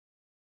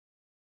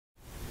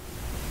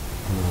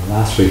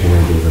last weekend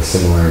I gave a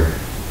similar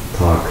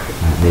talk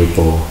at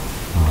Maple,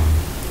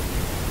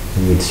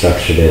 and we'd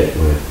structured it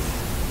with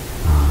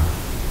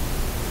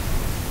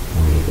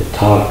only the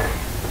talk,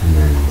 and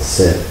then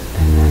sit,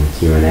 and then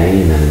Q&A,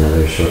 and then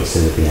another short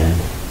sit at the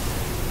end.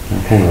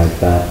 And I kind of like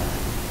that,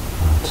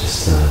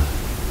 just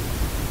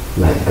to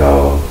let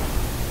go of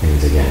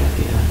things again at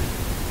the end.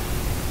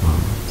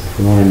 So if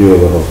we want to do a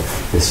little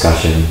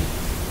discussion,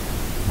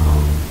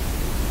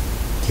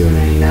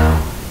 Q&A now, I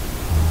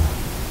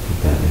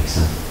think that makes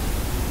sense.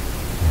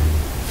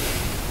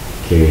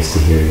 I'm curious to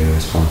hear your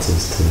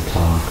responses to the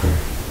talk or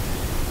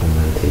the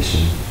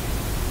meditation.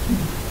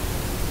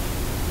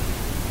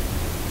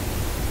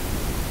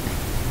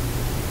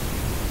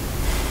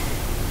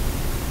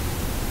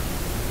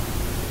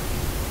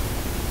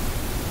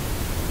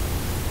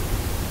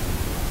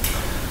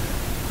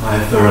 I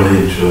thoroughly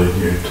enjoyed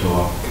your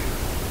talk.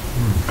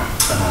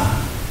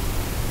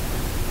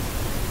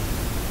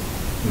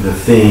 The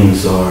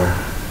themes are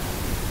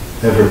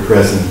ever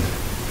present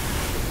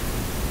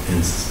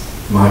in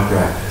my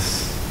practice.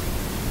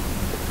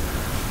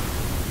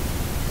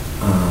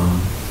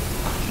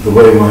 The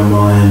way my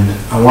mind,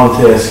 I want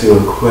to ask you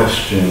a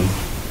question.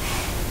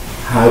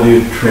 How do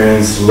you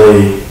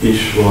translate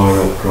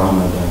Ishvara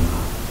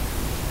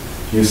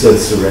Pramadana? You said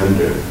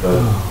surrender,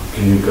 but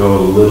can you go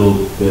a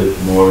little bit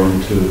more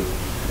into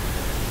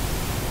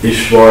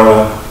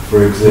Ishvara,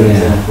 for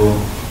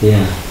example?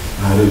 Yeah.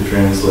 How do you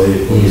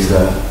translate? What is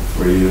that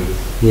for you?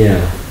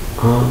 Yeah.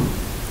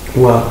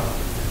 Well,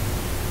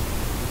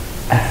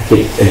 I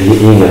think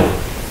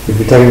if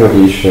you're talking about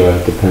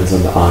Ishvara, it depends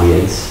on the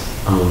audience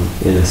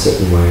in a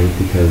certain way,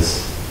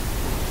 because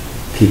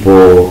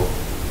people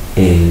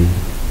in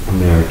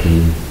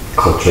American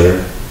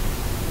culture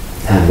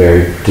have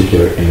very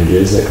particular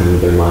images that come to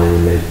their mind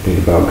when they think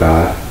about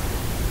God,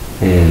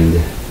 and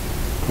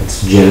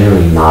that's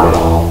generally not at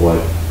all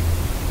what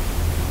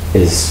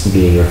is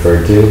being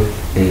referred to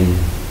in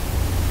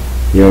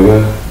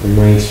yoga, in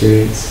my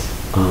experience.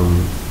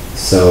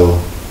 So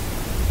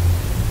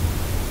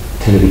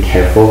tend to be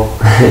careful.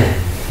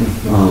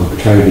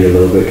 Try to be a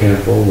little bit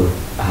careful with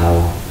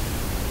how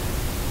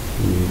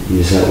you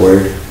use that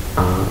word.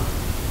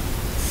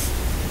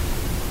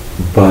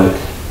 But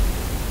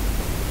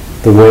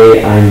the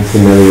way I'm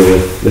familiar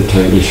with the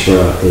term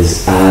Ishvara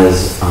is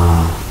as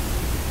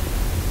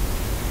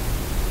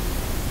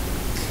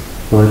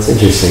well, it's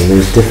interesting.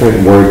 There's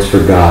different words for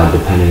God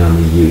depending on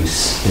the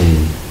use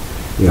in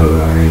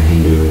yoga or in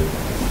Hindu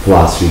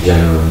philosophy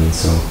generally. And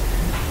so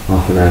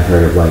often I've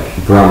heard of like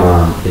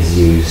Brahma is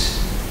used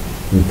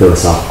in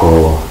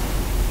philosophical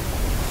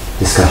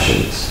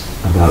discussions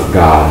about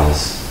God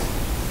as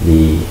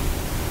the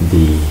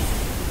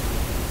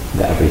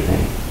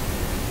everything.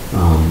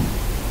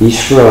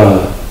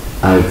 Ishvara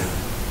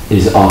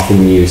is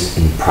often used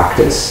in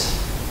practice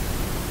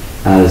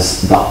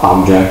as the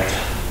object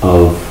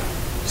of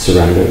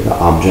surrender, the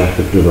object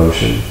of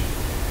devotion,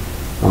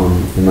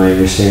 in my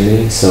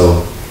understanding.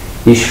 So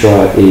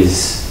Ishvara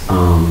is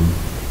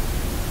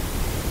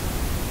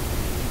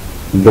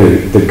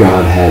the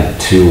Godhead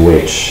to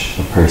which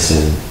a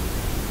person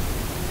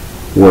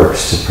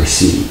works to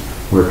perceive,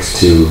 works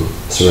to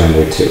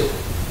surrender to.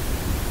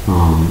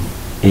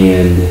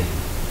 And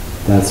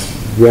that's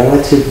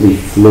relatively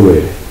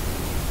fluid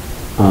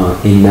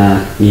in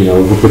that,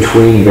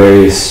 between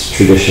various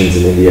traditions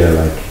in India,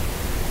 like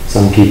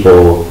some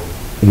people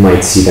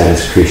might see that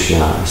as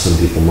Krishna, or some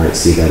people might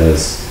see that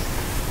as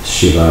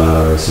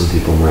Shiva, or some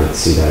people might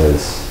see that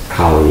as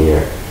Kali,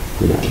 or,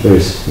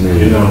 there's many.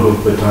 Do you know who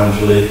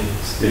Patanjali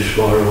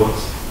Ishvara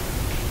was?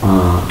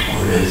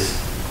 Or is?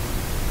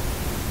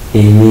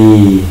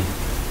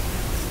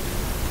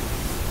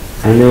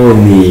 I know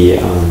in the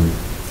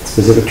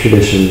specific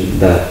tradition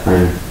that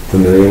I'm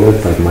familiar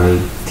with, like my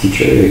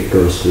teacher, it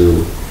goes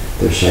through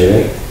their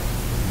Shaivik.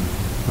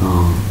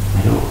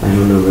 I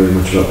don't know very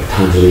much about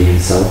Patanjali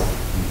himself.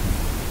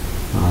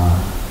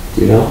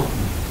 Do you know?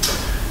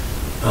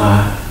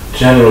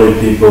 Generally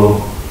people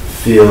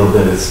feel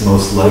that it's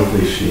most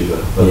likely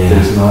Shiva, but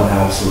there's not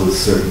absolute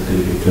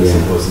certainty because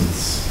it wasn't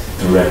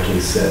directly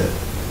said.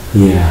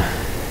 Yeah.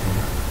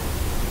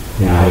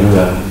 Yeah, I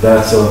know.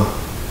 That's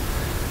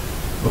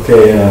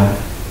okay.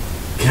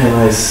 Can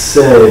I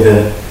say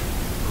that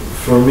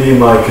for me,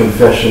 my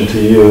confession to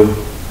you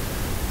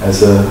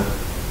as a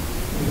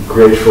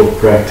grateful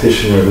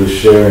practitioner who's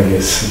sharing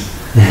is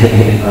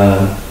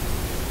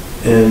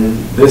in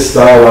this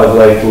dialogue,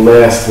 like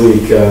last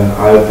week,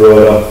 I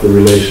brought up the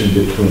relation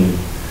between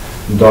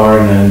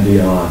dharana and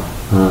dhyan.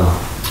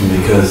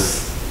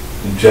 Because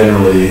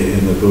generally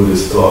in the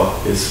Buddhist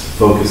thought, it's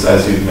focused,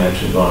 as you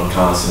mentioned, on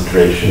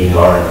concentration,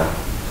 dharana,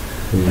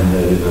 and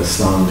that in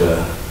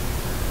Ashtanga,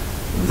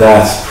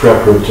 that's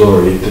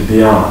preparatory to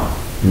dhyan.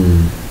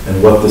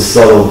 And what the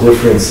subtle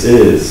difference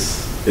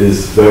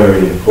is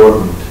very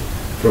important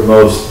for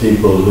most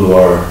people who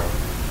are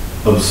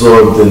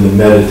absorbed in the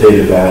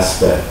meditative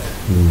aspect.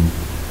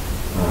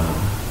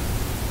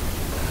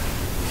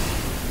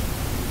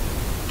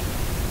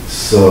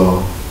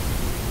 So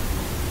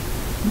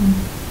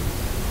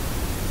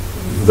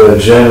the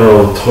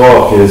general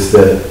talk is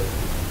that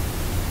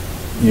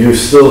you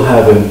still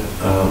haven't,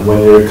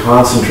 when you're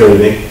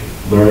concentrating,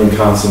 learning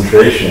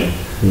concentration,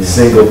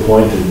 single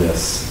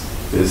pointedness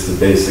is the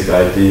basic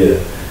idea,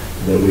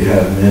 that we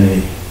have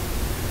many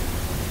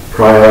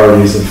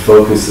priorities and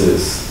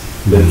focuses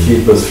that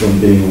keep us from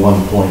being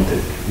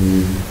one-pointed.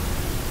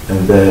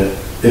 And that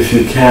if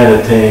you can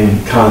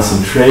attain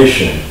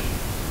concentration,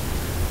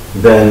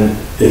 then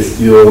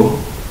you'll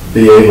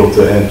be able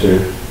to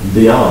enter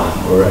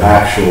beyond, or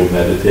actual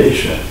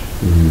meditation,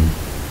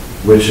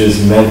 which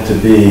is meant to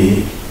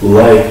be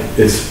like,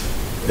 it's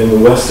in the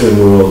Western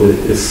world,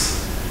 it's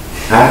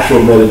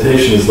actual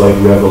meditation is like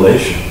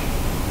revelation.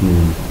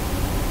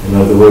 In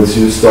other words,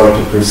 you start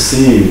to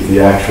perceive the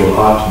actual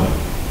Atman,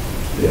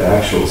 the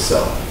actual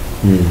self.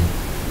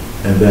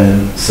 And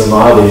then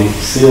samadhi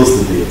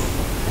seals the deal.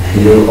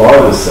 You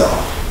are the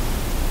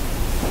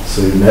self.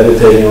 So you're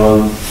meditating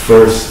on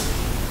first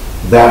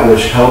that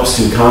which helps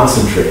you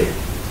concentrate.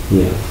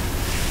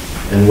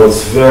 And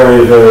what's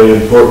very, very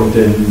important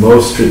in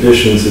most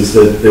traditions is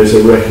that there's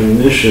a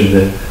recognition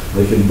that,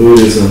 like in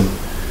Buddhism,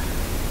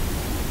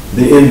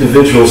 the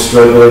individual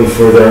struggling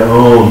for their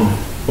own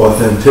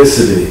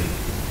authenticity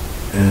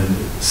and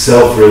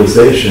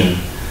self-realization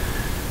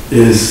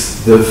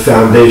is the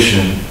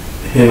foundation,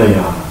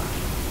 Hinayana.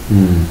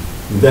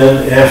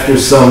 Then after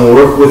some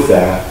work with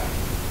that,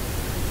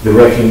 the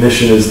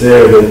recognition is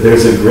there that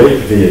there's a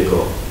great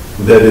vehicle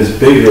that is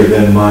bigger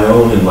than my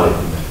own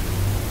enlightenment.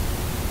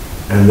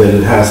 And that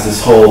it has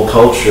this whole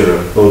culture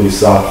of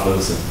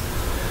bodhisattvas.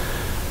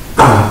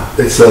 And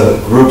it's a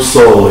group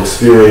soul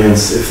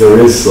experience, if there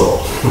is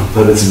soul.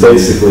 But it's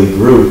basically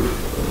group.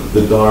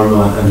 The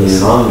Dharma and the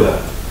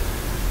Sangha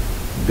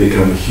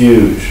become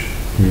huge.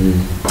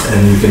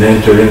 And you can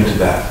enter into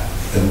that.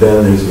 And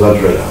then there's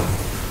Vajrayana.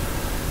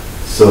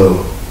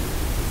 So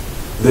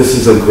this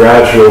is a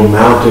gradual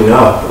mounting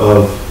up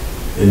of,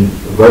 in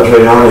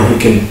Vajrayana he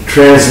can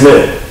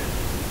transmit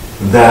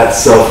that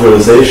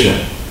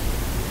self-realization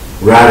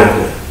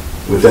radically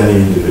with any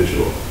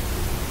individual.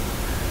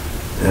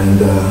 And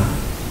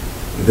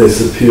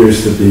this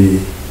appears to be,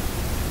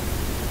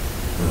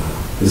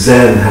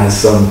 Zen has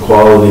some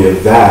quality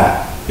of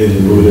that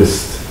in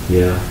Buddhist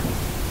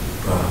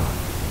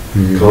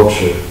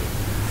culture.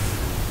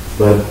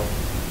 But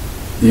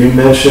you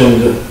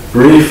mentioned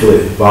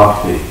briefly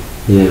bhakti.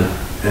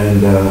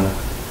 And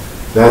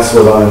that's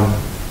what I'm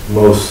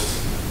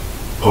most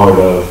part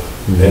of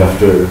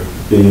after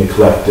being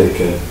eclectic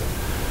and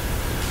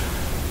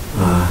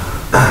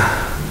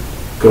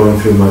going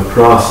through my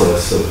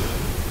process of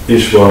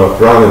Ishvara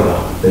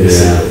Pranadam,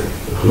 basically.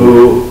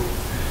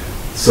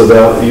 So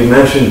that you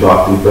mentioned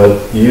bhakti,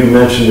 but you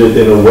mentioned it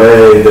in a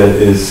way that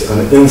is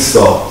an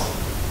insult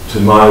to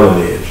my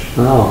lineage.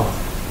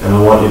 And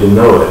I want you to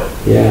know it.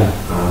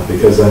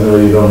 Because I know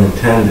you don't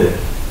intend it.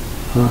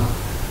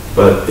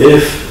 But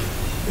if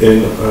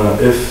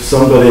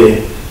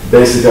somebody,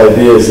 basic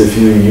idea is if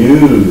you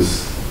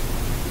use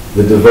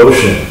the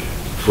devotion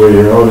for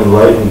your own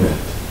enlightenment,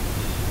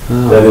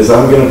 that is,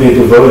 I'm going to be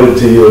devoted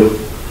to you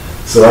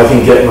so I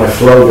can get my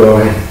flow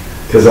going,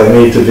 because I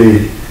need to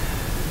be.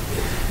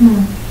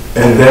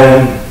 And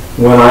then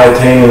when I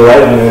attain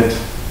enlightenment,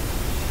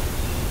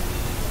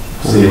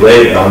 see you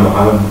later.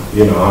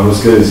 I'm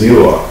as good as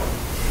you are,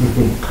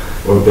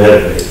 or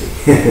better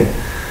maybe.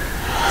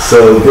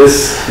 So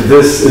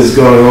this is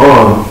going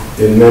on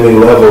in many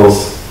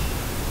levels.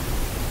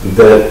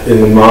 That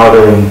in the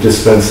modern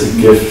dispensive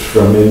gift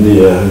from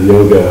India,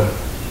 yoga,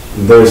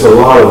 there's a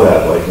lot of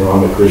that, like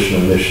Ramakrishna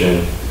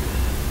mission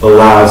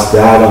allows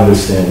that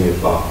understanding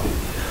of bhakti.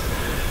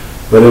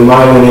 But in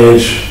my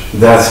lineage,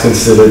 that's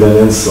considered an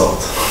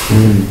insult.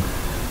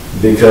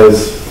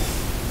 Because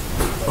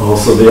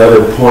also the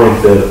other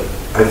point that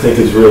I think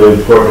is really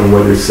important in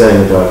what you're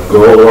saying about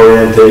goal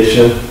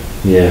orientation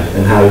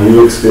and how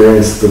you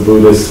experience the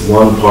Buddhist,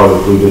 one part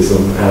of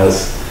Buddhism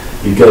as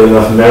you get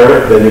enough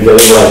merit, then you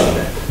get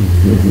enlightenment.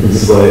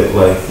 It's like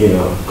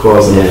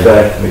cause and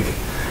effect.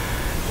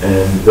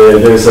 And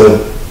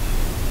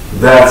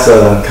that's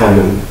a kind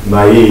of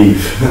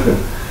naive,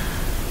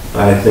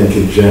 I think,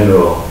 in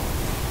general.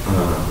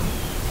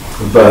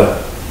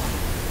 But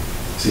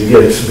so you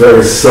get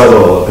very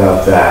subtle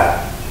about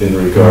that in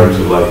regard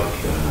to like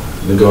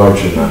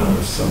Nagarjuna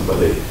or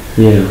somebody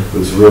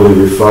who's really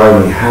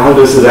refining. How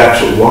does it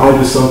actually? Why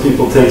do some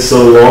people take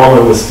so long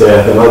on this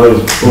path and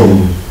others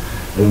boom?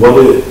 And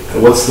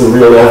what's the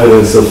real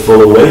evidence of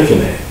full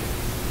awakening?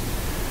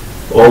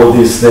 All of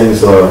these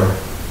things are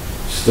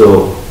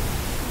still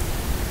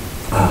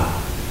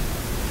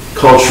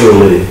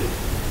culturally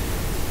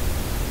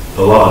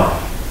alive.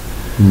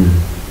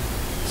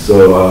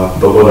 So,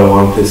 but what I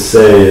want to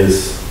say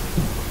is,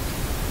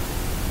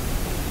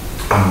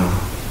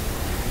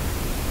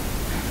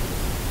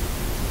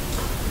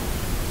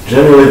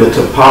 generally the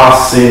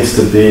tapas seems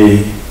to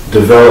be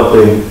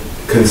developing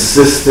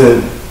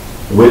consistent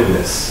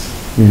witness.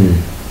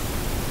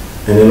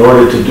 And in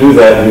order to do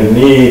that, you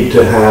need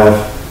to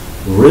have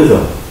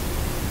rhythm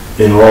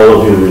in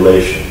all of your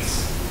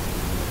relations.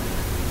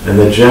 And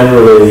that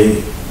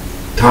generally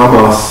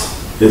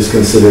tamas is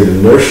considered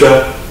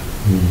inertia.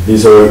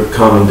 These are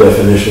common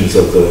definitions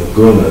of the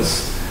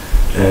gunas.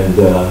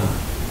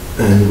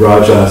 And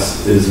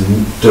rajas is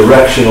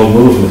directional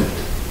movement.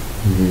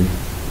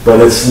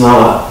 But it's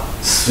not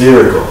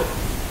spherical.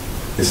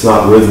 It's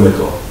not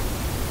rhythmical.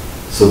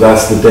 So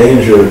that's the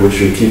danger which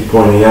you keep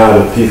pointing out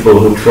of people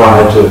who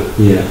try to,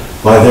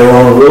 by their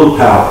own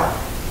willpower,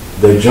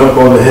 they jump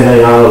on the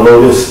Hinayana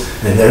lotus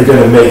and they're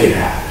going to make it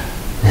happen.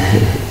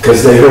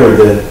 Because they heard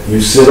that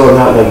you sit on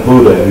that like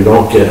Buddha and you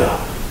don't get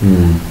up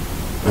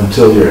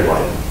until you're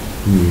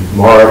enlightened.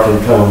 Mara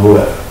can come,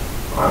 whoever.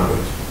 I'm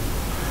good.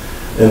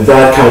 And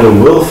that kind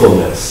of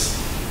willfulness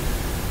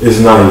is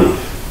naive.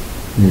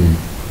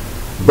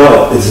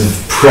 But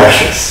it's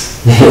precious.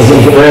 It's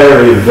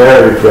very,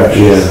 very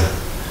precious.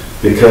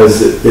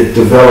 Because it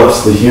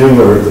develops the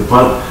humor,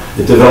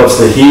 it develops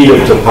the heat of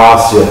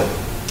tapasya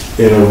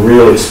in a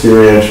real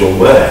experiential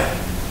way.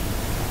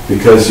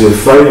 Because you're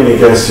fighting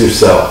against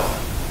yourself,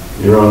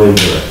 your own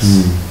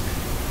ignorance.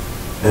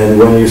 And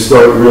when you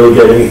start really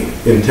getting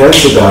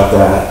intense about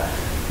that,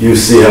 you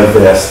see how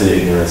vast the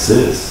ignorance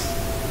is.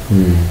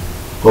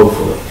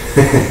 Hopefully.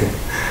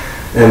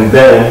 And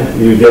then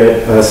you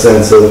get a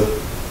sense of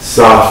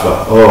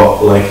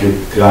sattva, like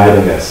you're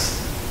guiding us.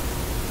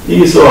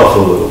 Ease off a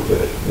little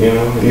bit, you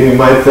know. You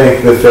might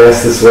think the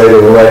fastest way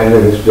to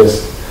enlightenment is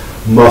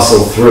just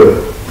muscle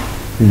through.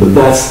 But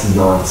that's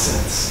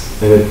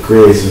nonsense. And it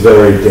creates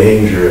very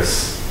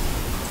dangerous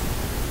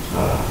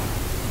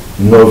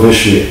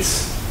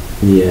novitiates.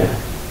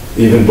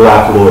 Even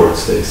black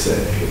lords, they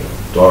say,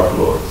 dark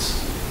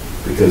lords.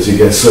 Because you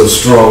get so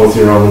strong with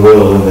your own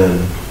will, and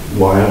then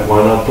why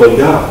not play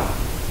God?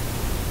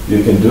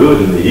 You can do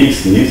it in the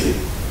East easy.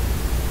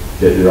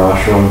 Get your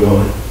ashram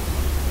going.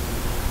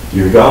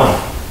 You're God.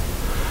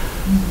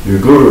 You're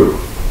guru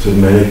to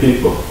many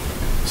people.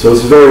 So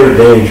it's very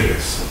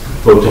dangerous,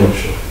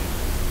 potentially.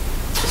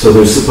 So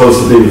there's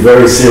supposed to be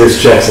very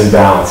serious checks and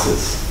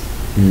balances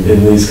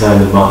in these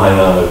kind of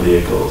Mahayana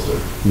vehicles or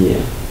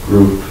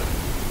group.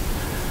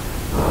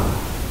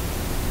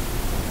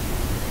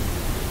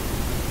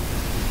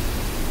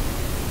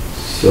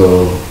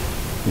 So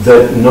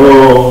that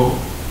no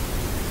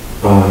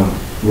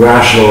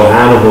rational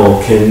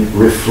animal can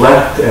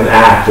reflect and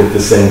act at the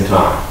same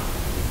time.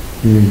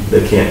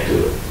 They can't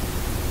do it.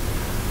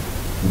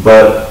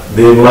 But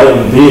the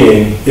enlightened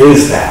being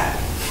is that.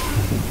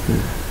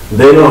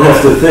 They don't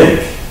have to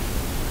think.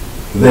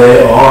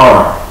 They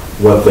are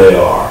what they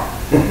are.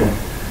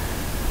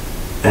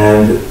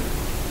 And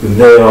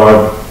they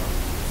are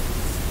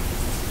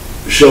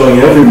showing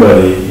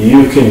everybody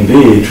you can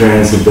be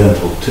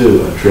transcendental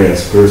too and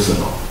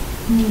transpersonal.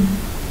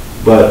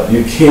 But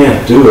you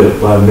can't do it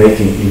by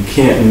you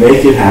can't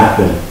make it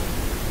happen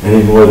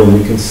any more than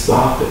you can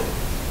stop it.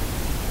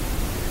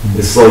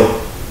 It's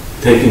like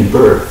taking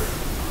birth.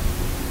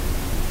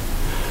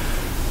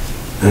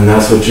 And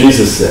that's what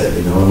Jesus said,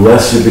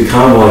 unless you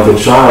become like a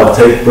child,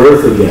 take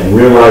birth again.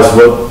 Realize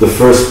what the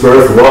first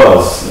birth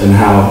was and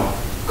how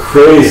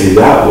crazy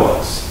that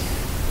was.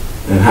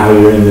 And how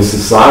you're in this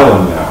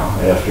asylum now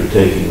after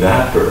taking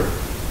that birth,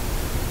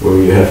 where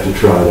you have to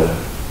try to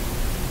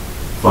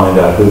find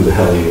out who the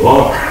hell you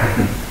are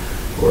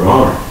or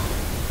aren't.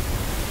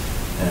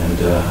 And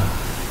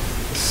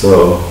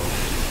so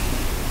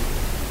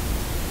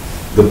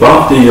the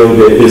Bhakti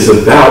Yoga is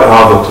about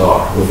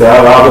Avatar.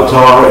 Without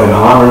Avatar and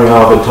honoring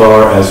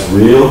Avatar as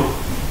real,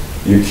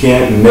 you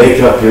can't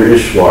make up your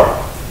Ishwar.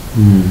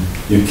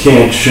 You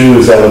can't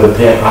choose out of the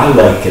pan. I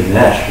like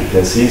Ganesh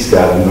because he's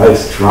got a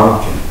nice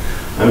trunk and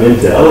I'm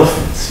into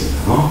elephants,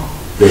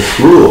 They're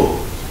cruel.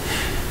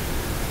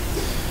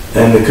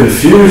 And the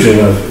confusion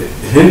of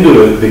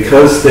Hindu,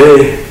 because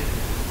they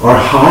are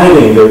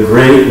hiding their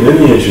great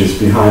lineages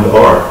behind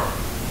art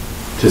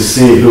to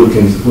see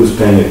who's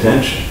paying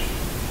attention.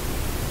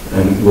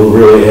 And we'll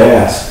really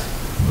ask,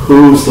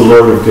 who's the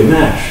Lord of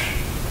Ganesh?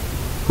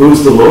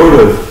 Who's the Lord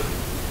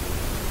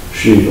of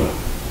Shiva?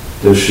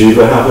 Does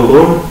Shiva have a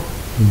Lord?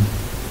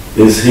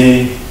 Is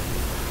he?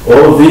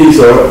 All of these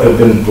have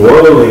been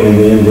boiling in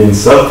the Indian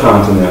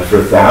subcontinent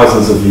for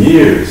thousands of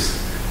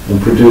years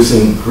and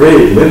producing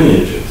great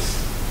lineages.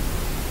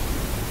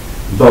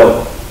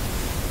 But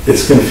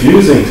it's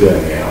confusing to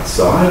any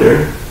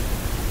outsider.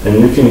 And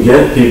you can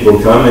get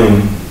people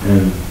coming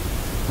and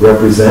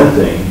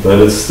representing, but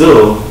it's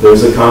still,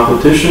 there's a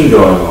competition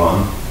going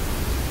on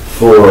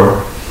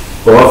for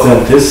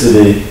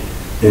authenticity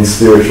in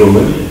spiritual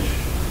lineage.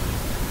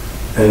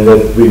 And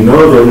that we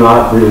know they're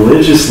not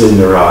religiously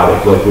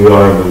neurotic like we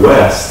are in the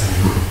West.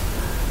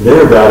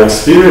 They're about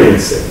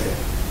experiencing it,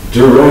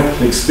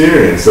 direct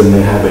experience, and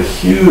they have a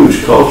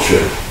huge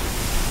culture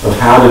of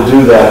how to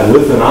do that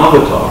with an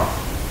avatar.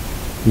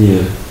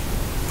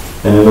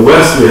 And in the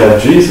West we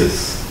have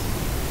Jesus.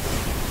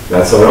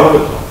 That's our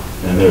avatar.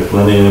 And there are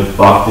plenty of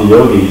bhakti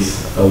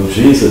yogis of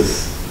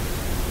Jesus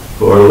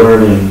who are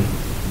learning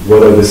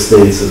what are the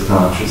states of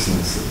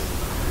consciousness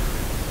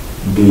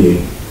of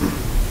being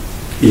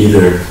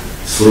either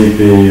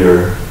sleepy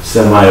or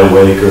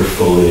semi-awake or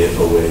fully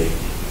awake.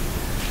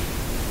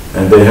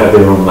 and they have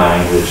their own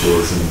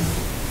languages.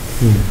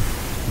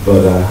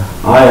 But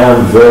I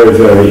am very,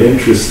 very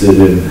interested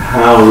in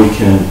how we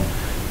can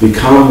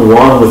become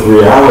one with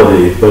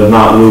reality, but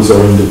not lose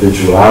our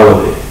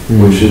individuality,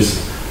 which is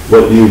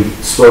what you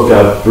spoke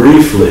out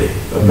briefly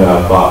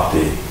about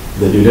bhakti,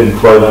 that you didn't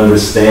quite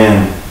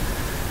understand.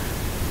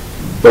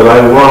 But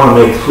I want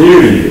to make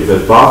clear to you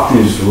that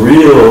bhakti's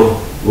real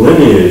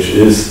lineage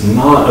is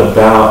not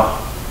about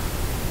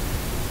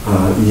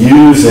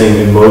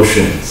using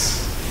emotions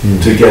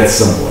to get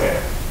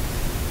somewhere.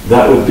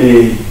 That would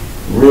be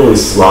really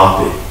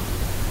sloppy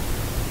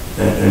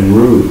and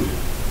rude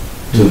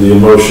to the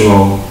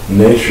emotional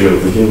nature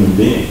of the human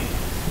being.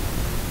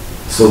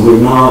 So we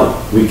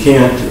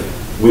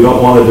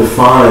don't want to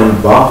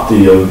define bhakti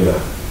yoga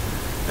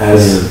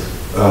as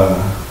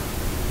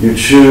you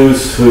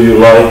choose who you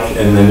like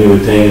and then you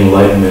attain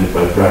enlightenment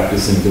by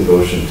practicing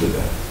devotion to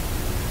them.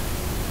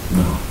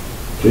 No,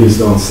 please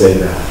don't say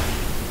that.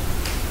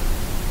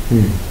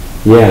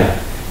 Yeah,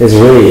 it's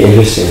really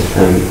interesting.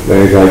 I'm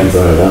very glad you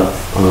brought it up.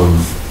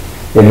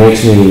 It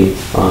makes me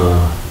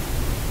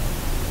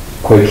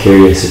quite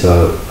curious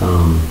about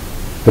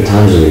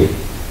Patanjali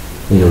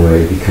in a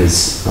way,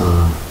 because I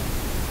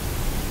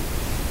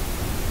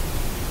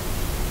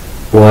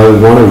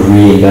want to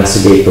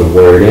reinvestigate the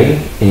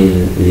wording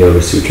in the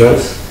Yoga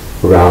Sutras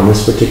around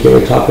this particular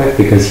topic,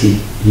 because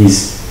he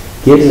gives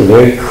a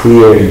very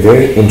clear and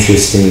very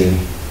interesting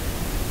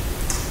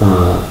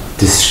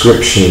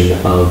description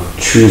of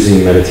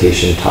choosing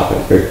meditation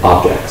topic or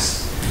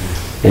objects.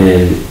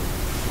 And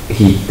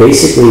he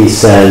basically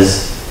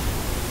says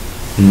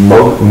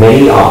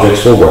many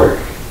objects will work.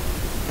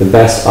 The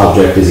best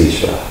object is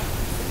Ishvara.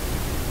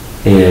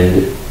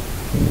 And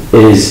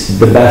it is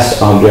the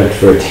best object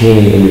for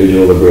attaining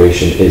individual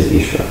liberation is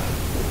Ishvara.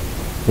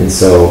 And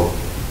so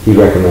he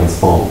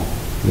recommends Om.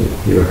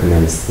 He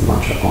recommends the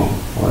mantra Om.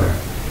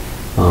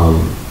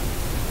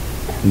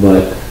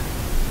 But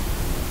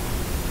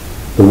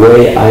the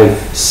way I've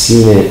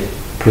seen it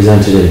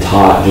presented and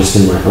taught, just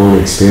in my own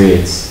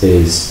experience,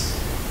 is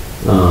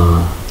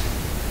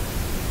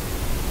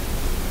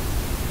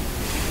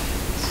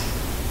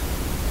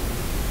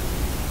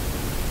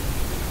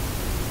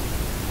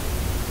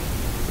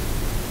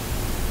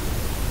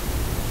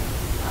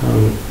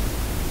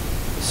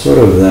sort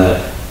of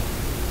that.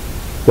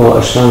 Well,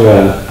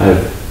 Ashtanga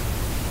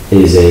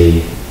is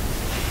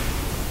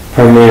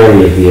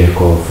primarily a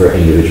vehicle for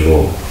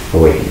individual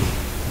awakening.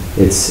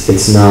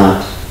 It's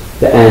not,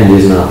 the end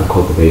is not the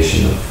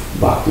cultivation of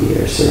bhakti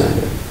or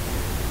surrender.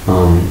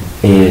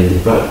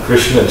 But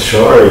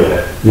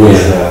Krishnacharya,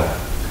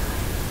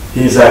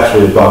 he's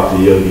actually a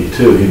bhakti yogi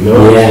too. He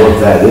knows what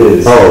that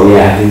is. Oh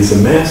yeah. He's a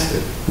master.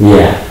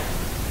 Yeah.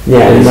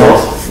 Yeah, and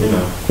also,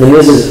 and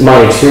this is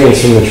my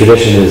experience from the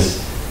tradition, is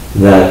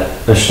that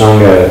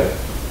Ashtanga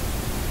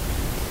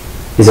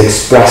is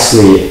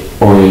expressly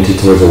oriented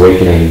towards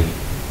awakening,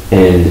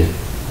 and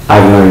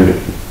I've learned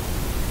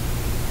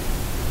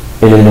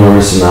an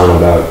enormous amount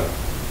about,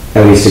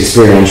 at least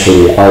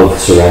experientially, of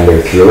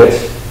surrender through it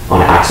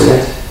on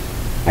accident.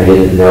 I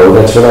didn't know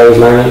that's what I was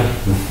learning,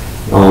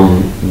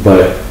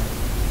 but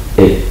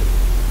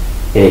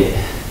it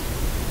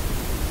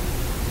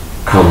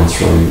comes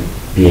from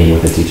being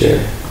with a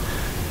teacher.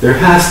 There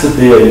has to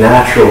be a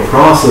natural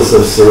process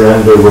of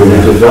surrender where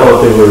you're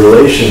developing a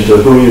relation to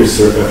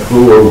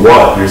who or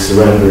what you're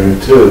surrendering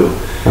to.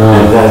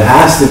 And that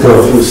has to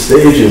go through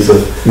stages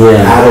of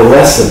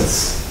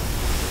adolescence.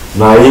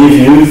 Naive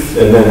youth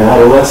and then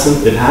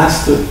adolescent, it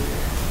has to.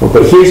 Well,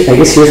 but here's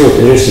what's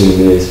interesting to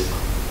me is,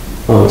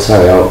 I'll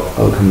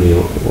come to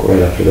you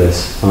right after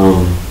this.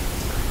 I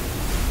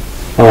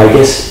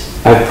guess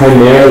I've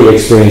primarily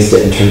experienced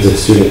it in terms of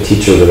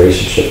student-teacher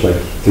relationship, like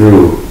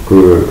through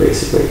Guru,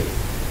 basically,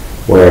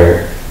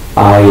 where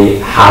I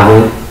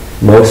haven't,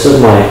 most of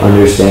my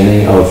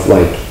understanding of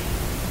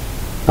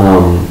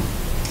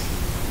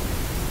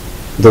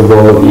the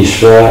role of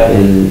Ishvara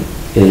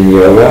in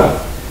yoga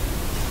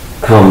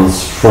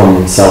comes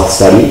from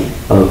self-study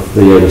of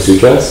the Yoga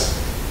Sutras,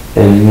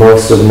 and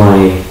most of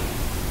my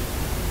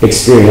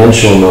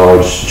experiential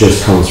knowledge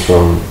just comes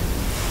from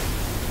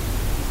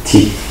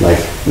the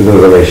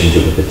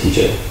relationship with the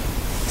teacher.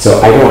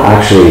 So I don't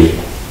actually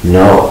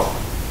know,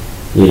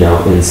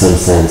 in some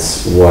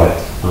sense,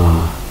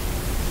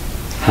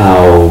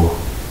 how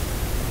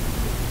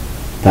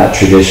that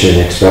tradition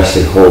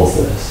expressly holds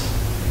this.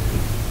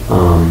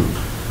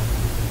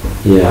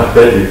 I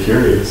bet you're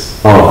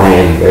curious. Oh, I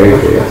am very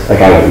curious.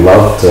 I would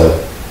love to,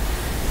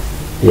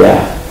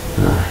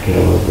 get a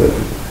little bit,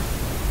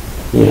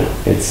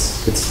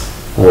 it's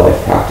a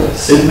life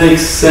practice. It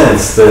makes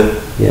sense that,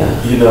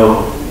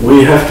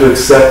 we have to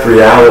accept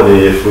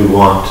reality if we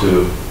want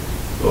to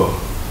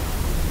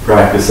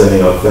practice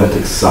any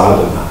authentic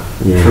sadhana.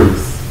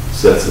 Truth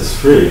sets us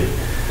free.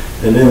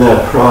 And in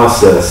that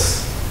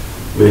process,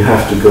 we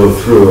have to go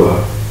through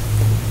a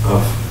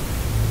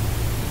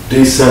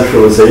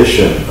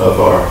decentralization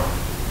of our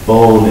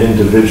own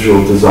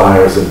individual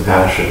desires and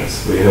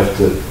passions. We have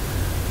to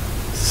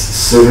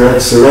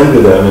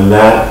surrender them, and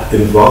that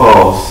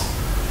involves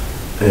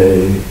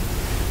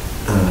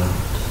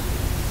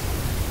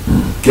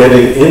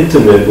getting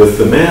intimate with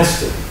the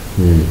master.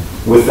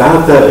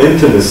 Without that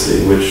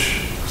intimacy,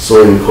 which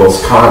Soren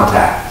calls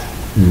contact,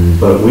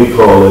 but we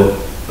call it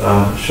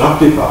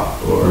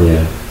Shaktipat, or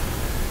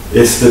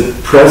it's the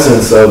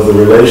presence of the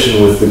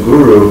relation with the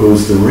Guru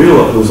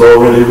who's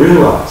already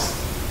realized,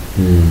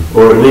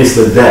 or at least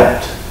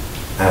adept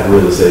at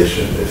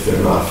realization if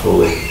they're not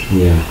fully.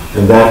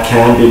 And that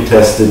can be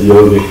tested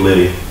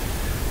yogically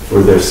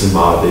for their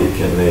samadhi.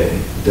 Can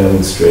they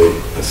demonstrate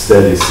a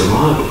steady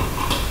samadhi?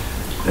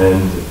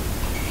 And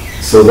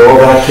so all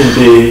that can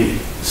be,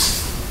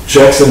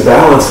 checks and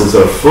balances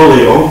are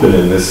fully open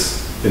in the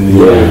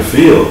yogic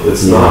field.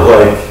 It's not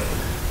like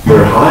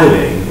they're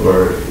hiding,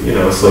 or,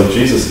 it's like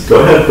Jesus,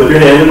 go ahead, put your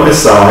hand in my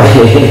side,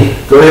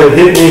 go ahead,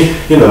 hit me,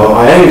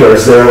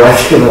 Iyengar's there,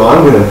 like,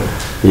 I'm going to,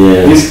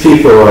 these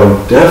people are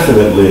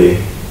definitely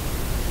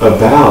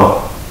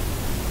about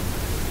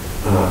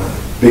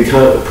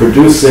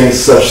producing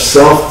such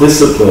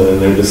self-discipline in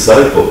their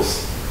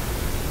disciples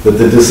that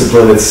the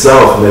discipline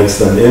itself makes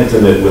them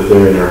intimate with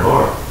their inner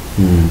heart.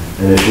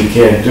 And if you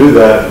can't do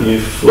that, you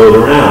float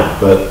around.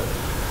 But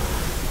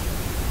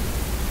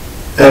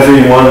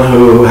everyone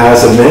who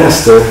has a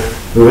master,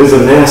 who is a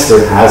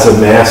master, has a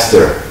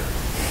master,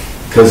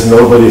 because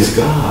nobody's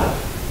God.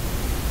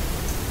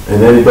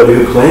 And anybody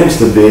who claims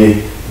to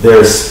be,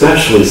 they're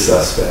especially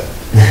suspect.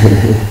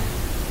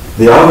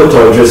 The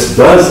avatar just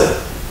does it.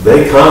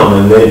 They come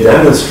and they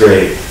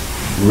demonstrate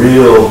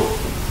real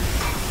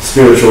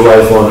spiritual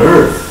life on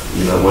earth,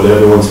 what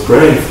everyone's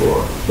praying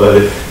for.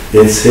 But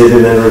it's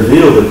hidden and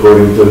revealed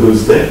according to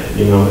who's there.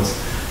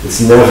 It's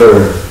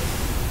never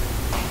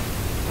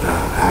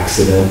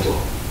accidental.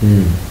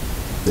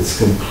 It's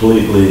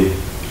completely,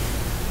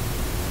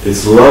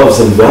 it's love's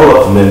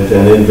envelopment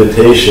and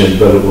invitation,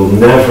 but it will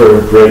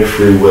never break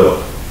free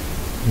will.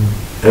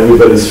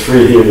 Everybody's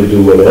free here to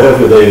do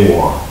whatever they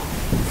want.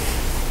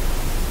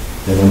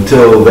 And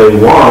until they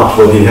want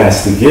what he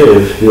has to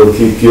give, he'll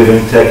keep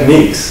giving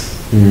techniques.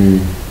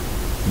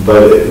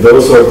 But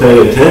those who are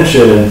paying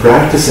attention and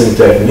practicing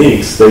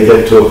techniques, they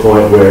get to a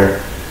point where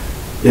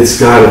it's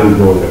got to be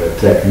more than a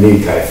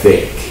technique, I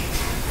think.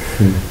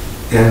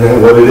 And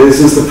then what it is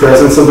the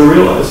presence of the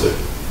realizer.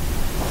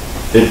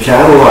 It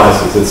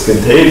catalyzes, it's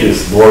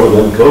contagious more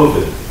than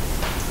COVID.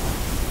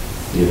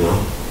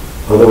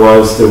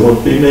 Otherwise there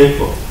won't be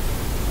maple.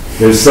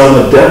 There's some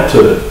adept to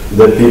it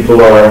that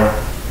people are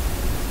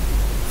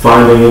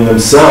finding in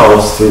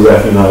themselves through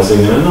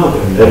recognizing in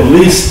another. At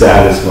least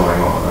that is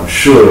going on. I'm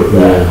sure of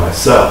that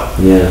myself.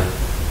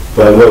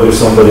 But whether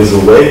somebody's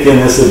awake and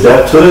is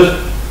adept to it,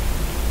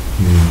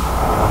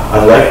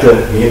 I'd like to,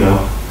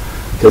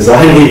 because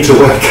I need to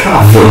wake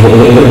up, for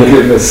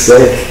goodness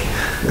sake.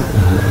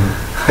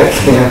 I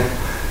can't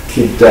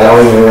keep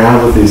dallying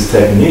around with these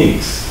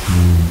techniques.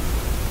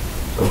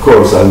 Of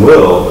course I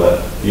will,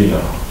 but,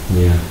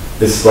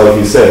 it's like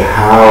you said,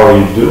 how are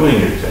you doing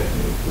your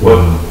technique?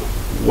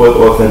 What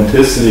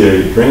authenticity are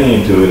you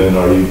bringing to it, and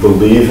are you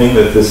believing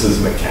that this is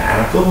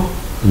mechanical?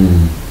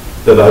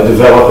 That I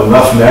develop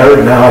enough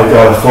merit, now I've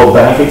got a full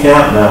bank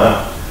account?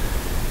 Now,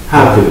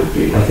 how could it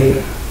be? I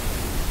think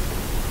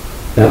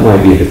that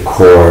might be the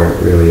core,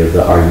 really, of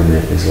the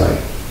argument, is like,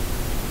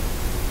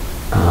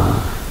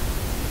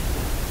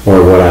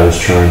 or what I was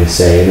trying to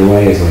say in a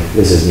way is like,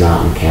 this is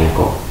not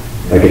mechanical.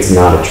 Like, it's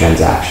not a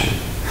transaction.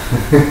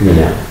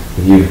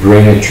 If you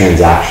bring a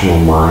transactional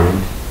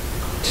mind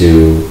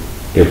to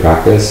your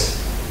practice,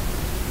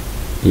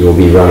 you will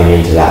be running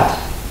into that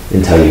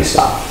until you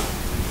stop.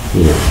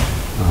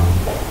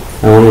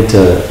 I wanted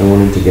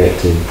to get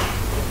to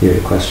your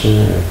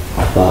question or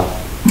a thought.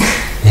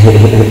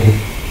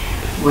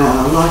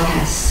 Well, a lot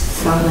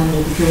has gone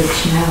under the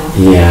bridge now.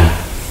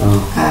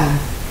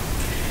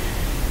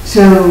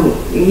 So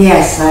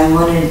yes, I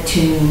wanted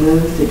to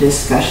move the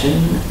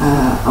discussion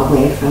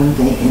away from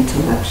the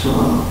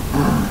intellectual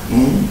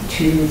and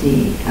to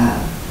the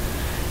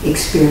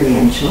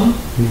experiential,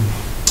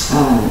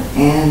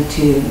 and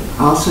to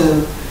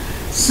also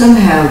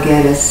somehow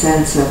get a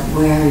sense of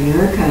where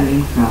you're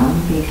coming from,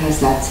 because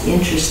that's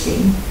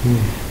interesting.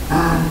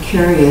 I'm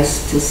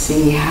curious to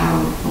see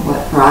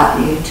what brought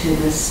you to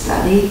this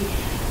study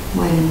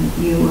when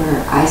you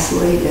were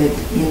isolated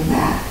in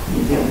that.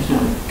 There was no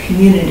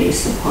community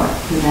support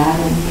for that,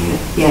 and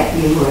yet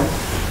you were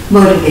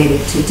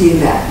motivated to do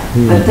that.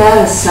 But that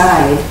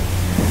aside,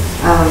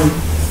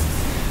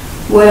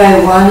 what I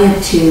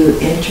wanted to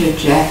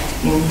interject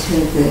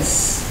into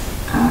this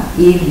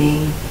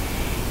evening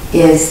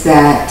is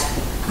that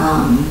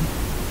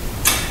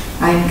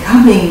I'm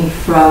coming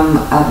from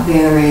a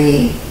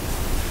very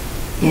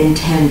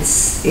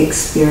intense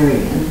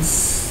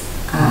experience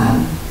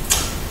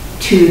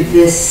to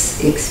this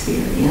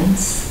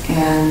experience,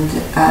 and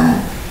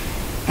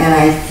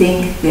I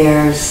think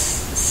there's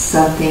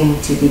something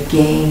to be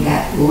gained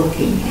at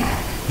looking at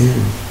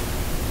it.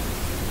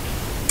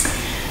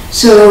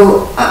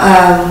 So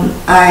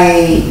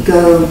I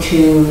go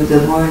to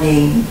the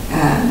morning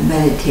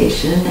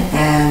meditation,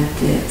 and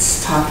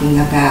it's talking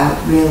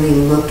about really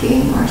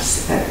looking or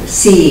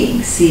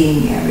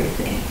seeing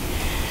everything.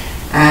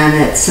 And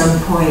at some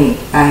point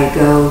I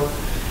go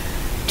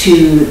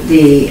to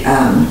the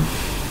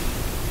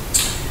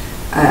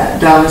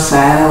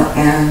domicile,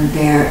 and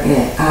there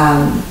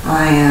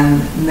I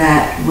am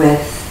met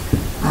with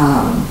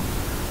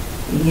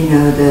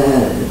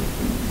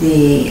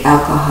the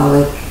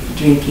alcoholic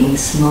drinking,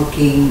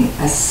 smoking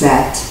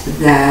set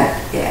that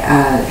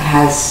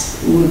has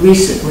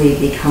recently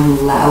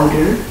become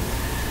louder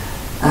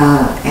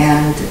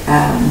and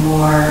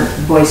more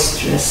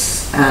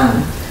boisterous,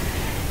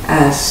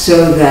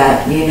 so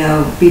that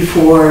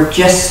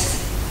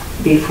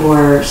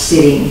before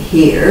sitting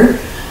here,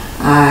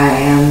 I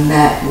am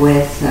met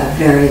with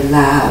very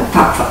loud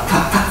fuck, fuck,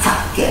 fuck, fuck,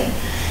 fuck,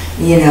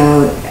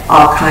 and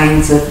all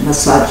kinds of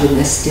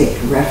misogynistic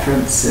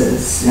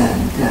references,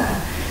 and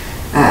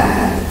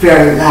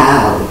very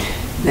loud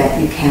that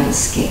you can't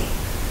escape.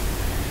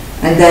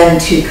 And then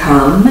to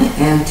come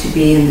and to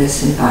be in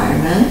this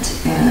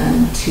environment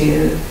and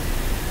to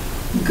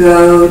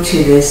go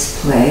to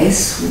this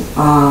place,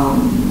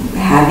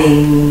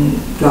 having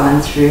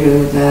gone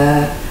through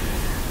the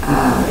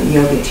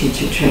yoga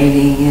teacher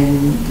training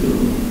and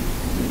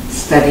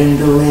studying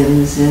the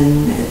limbs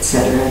and et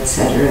cetera,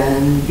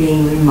 and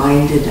being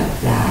reminded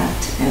of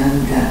that,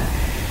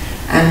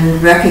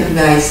 and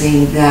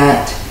recognizing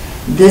that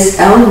this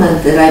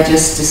element that I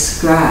just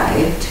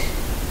described,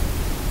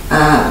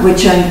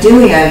 which I'm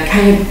doing, I'm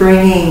kind of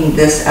bringing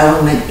this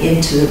element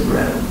into the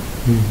room.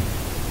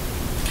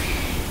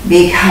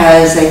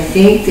 Because I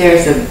think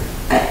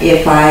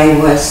if I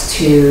was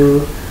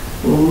to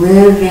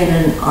live in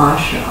an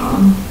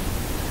ashram,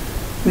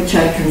 which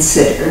I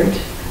considered,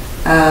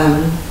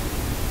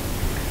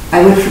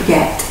 I would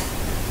forget.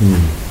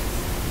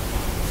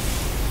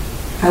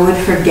 I would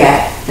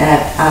forget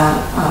that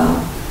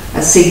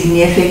a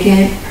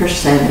significant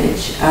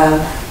percentage of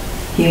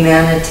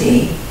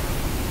humanity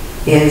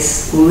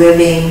is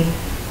living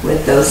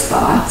with those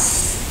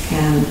thoughts,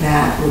 and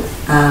that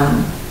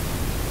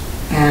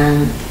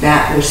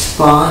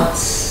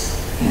response,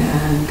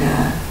 and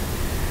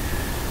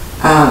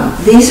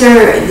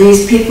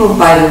these people,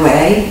 by the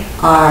way,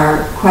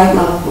 are quite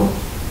lovable.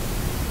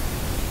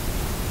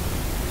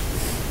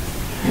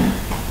 Yeah,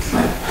 it's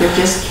like they're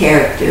just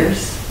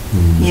characters.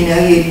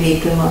 You'd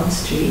meet them on the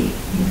street.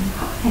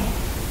 Hi.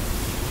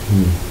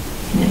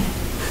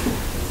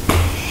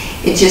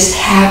 It just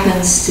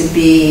happens to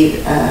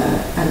be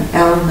an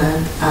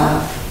element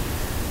of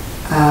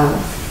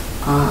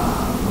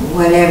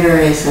whatever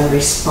is a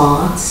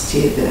response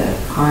to the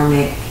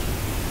karmic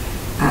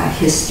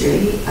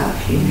history of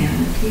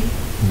humanity.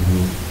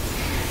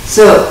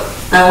 So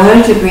I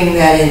wanted to bring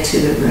that into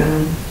the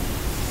room.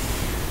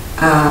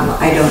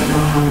 I don't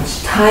know how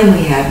much time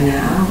we have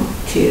now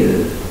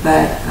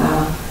but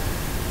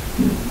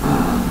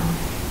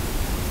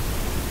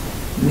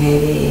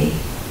maybe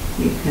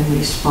you can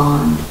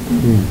respond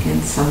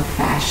in some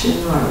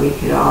fashion, or we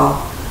could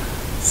all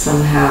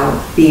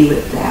somehow be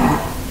with that.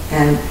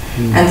 And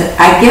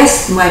I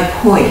guess my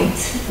point,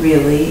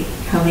 really,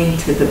 coming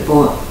to the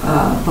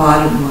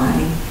bottom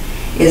line,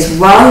 is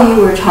while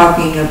you were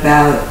talking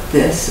about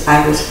this,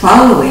 I was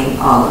following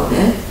all of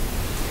it,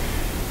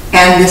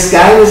 and this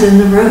guy was in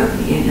the room,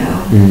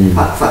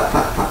 fuck, fuck,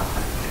 fuck, fuck,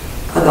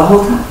 fuck, the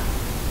whole time,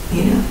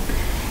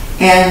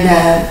 And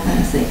I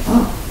was like,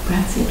 oh,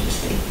 that's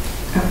interesting.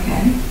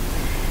 Okay.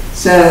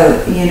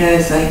 So,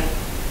 it's like,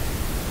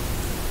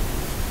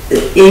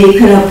 you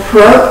can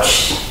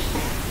approach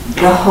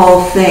the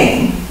whole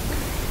thing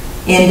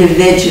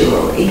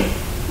individually.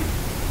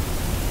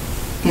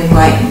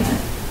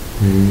 Enlightenment.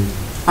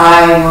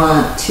 I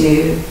want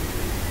to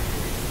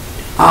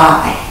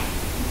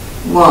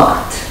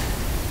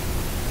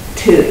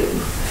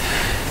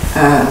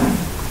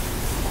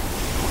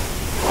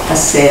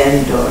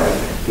ascend, or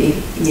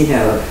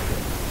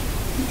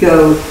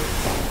go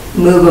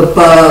move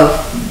above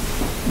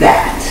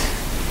that,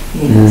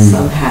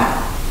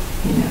 somehow.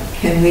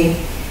 Can we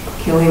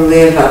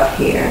live up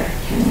here?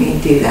 Can we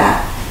do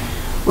that?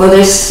 Well,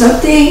 there's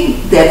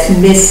something that's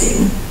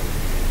missing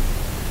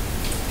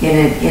in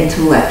an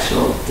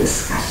intellectual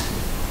discussion.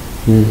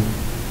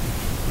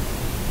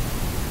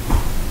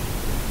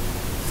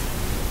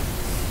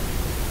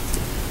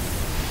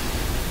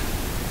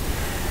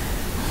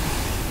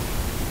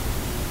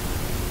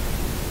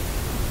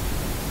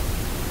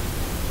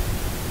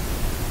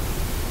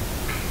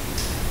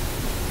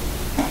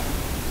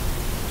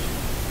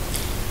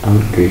 I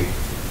would agree.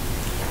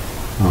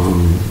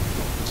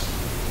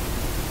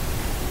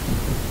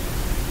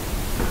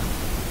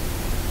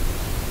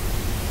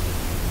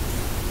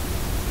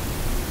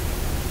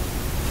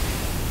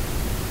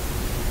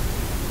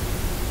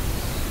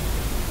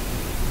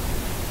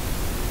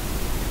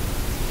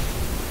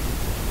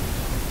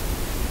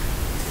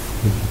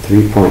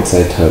 Three points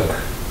I took.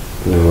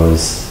 There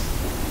was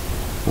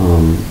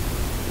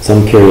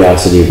some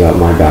curiosity about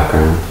my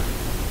background,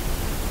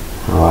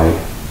 how I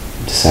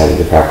decided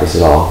to practice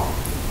at all.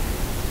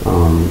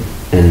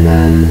 And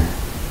then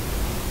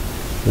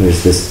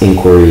there's this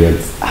inquiry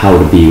of how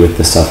to be with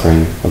the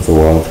suffering of the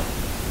world,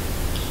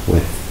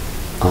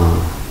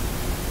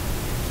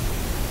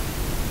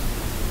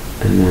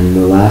 and then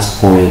the last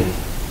point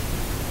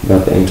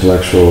about the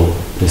intellectual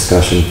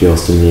discussion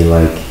feels to me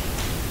like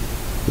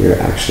you're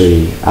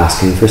actually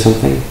asking for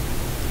something,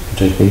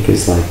 which I think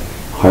is like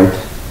heart,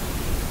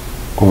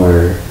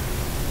 or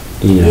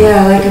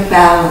Yeah, like a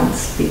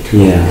balance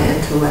between Yeah. the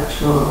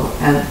intellectual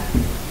and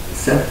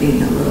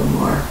something a little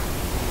more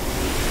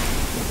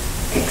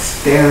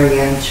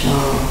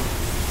experiential.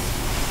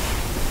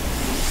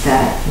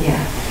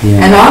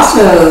 And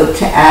also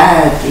to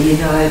add,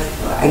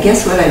 I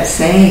guess what I'm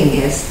saying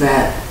is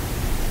that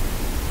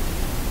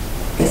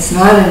it's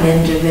not an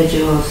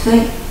individual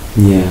thing.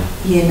 Yeah.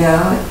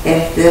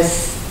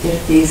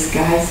 If these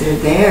guys are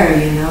there,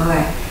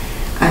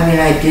 I mean,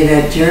 I did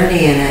a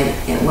journey,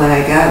 and what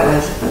I got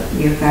was,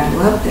 you've got to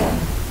love them.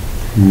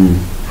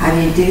 How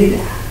do you do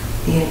that?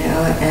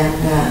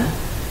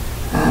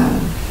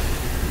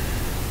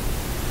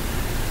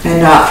 And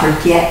not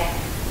forget.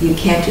 You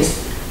can't just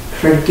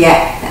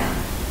forget them.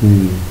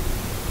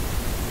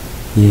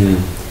 Yeah.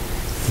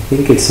 I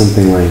think it's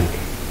something like,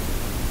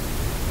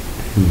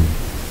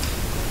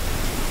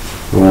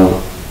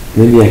 well,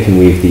 maybe I can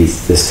weave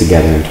this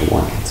together into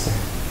one answer,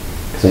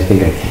 because I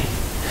think I can.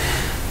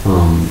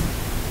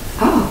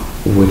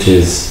 Which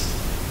is,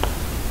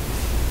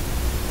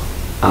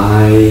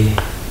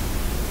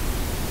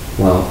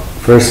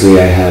 firstly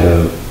I had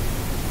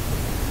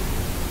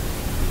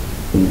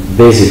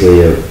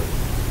basically a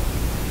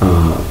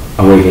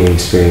awakening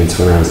experience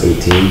when I was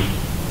 18,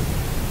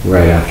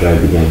 right after I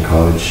began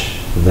college,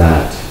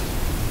 that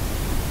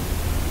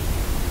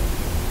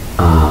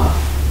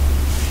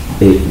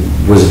it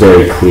was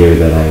very clear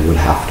that I would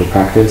have to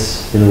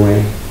practice in a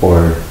way,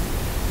 or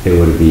it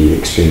would be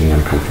extremely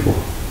uncomfortable.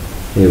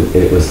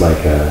 It was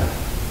like a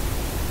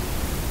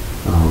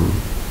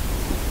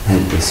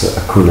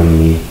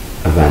Kundalini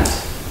event,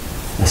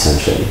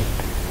 essentially,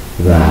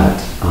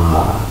 that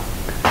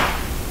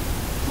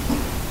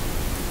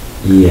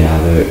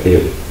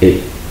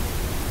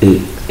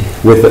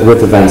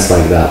with events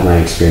like that, my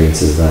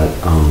experience is that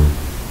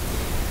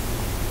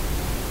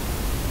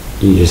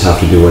you just have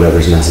to do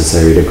whatever's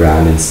necessary to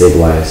ground and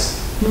stabilize,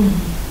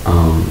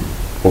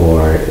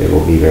 or it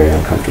will be very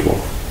uncomfortable.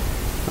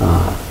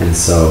 And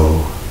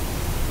so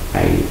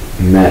I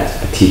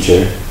met a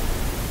teacher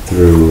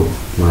through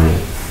my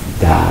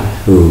dad,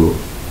 who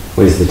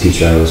was the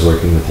teacher I was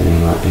working with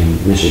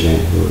in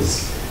Michigan, who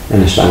was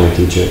an Ashtanga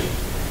teacher,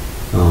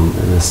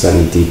 and I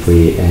studied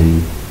deeply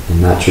in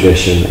that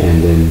tradition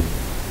and in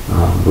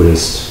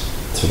Buddhist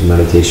sort of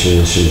meditation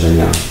and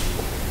Shinzen-yang.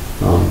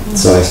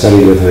 So I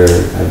studied with her.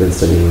 I've been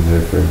studying with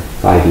her for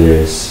 5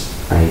 years.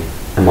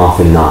 I'm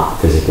often not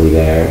physically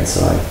there, and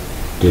so I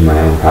do my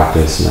own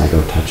practice and I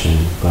go touching,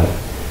 but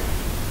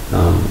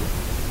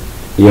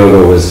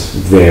yoga was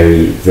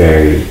very,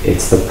 very,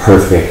 it's the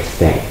perfect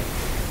thing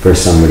for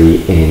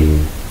somebody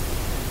in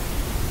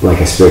like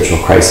a spiritual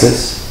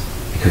crisis,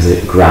 because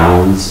it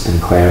grounds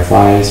and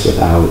clarifies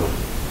without,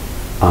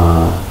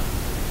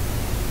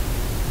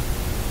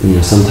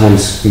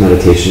 sometimes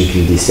meditation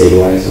can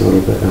destabilize a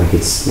little bit, like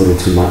it's a little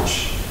too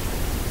much.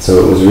 So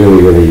it was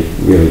really, really,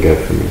 really good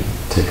for me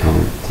to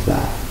come to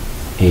that,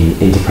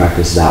 into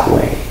practice that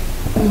way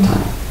at that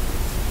time.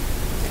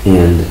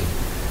 And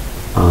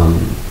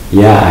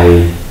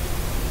I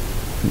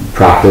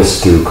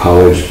practiced through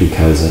college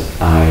because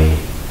I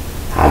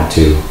had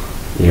to,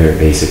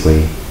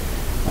 basically.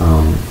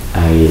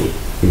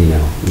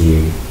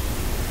 You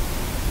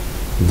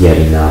get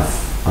enough,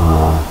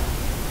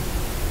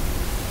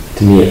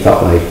 to me it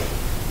felt like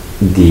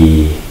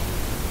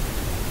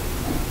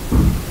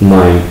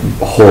my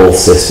whole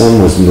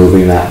system was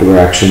moving that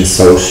direction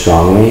so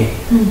strongly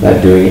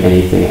that doing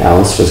anything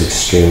else was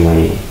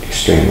extremely,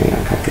 extremely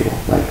uncomfortable,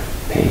 like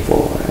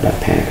painful, or I'd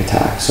have panic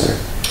attacks, or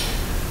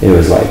it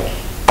was like,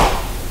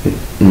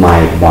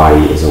 my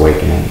body is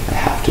awakening, I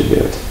have to do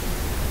it.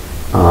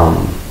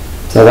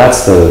 So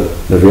that's the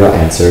real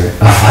answer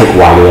of like,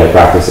 why did I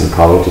practice in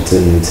college? It's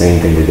an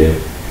insane thing to do,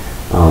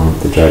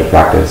 to try to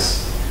practice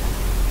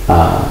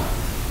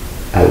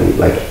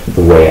like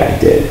the way I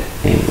did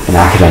in an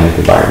academic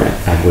environment.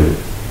 I would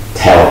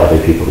tell other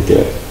people to do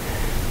it.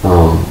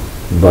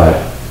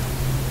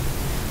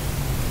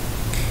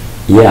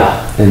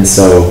 And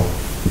so,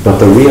 but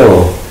the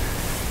real,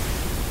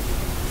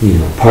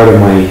 part of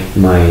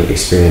my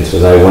experience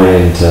was I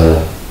went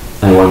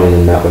in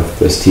and met with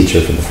this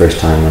teacher for the first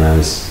time when I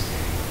was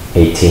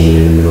 18,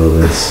 in the middle of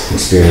this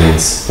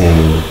experience,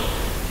 and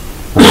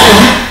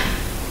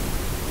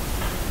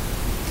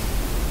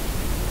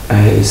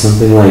it was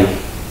something like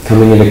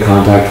coming into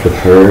contact with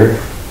her.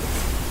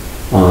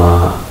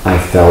 I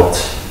felt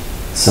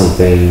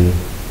something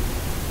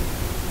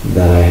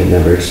that I had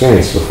never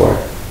experienced before,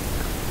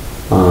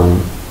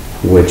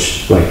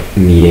 which, like,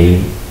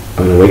 meeting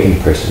an awakened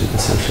person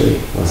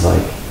essentially was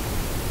like,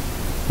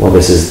 well,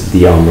 this is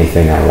the only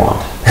thing I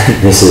want.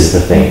 This is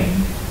the thing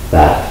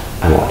that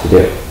I want to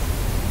do.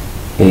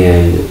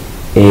 And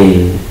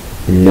in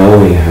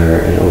knowing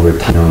her and over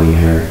time knowing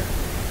her,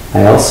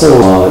 I also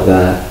saw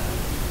that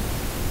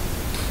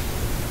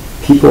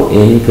people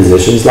in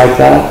positions like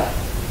that,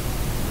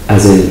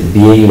 as in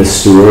being the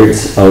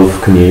stewards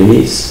of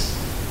communities,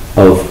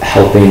 of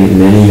helping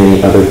many,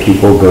 many other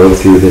people go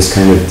through this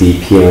kind of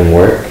deep healing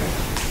work,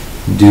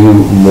 do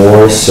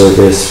more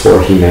service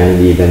for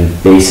humanity than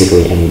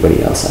basically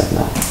anybody else I've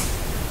met.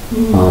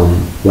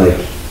 Like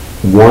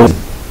one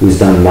who's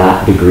done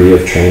that degree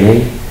of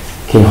training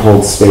can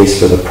hold space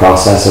for the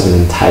process of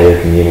an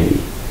entire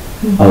community.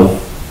 Of,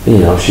 you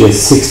know, she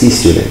has 60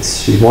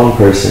 students. She's one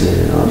person in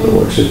an arbor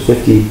works with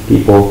 50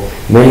 people,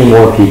 many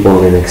more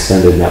people in an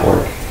extended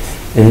network.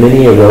 And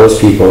many of those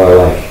people are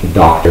like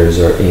doctors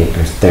or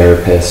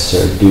therapists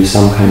or do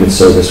some kind of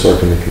service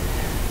work in the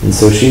community. And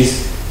so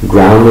she's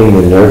grounding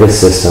the nervous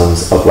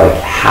systems of like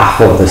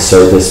half of the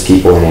service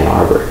people in Ann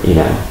Arbor, you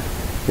know.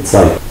 It's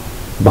like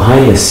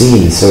behind the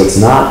scenes, so it's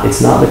not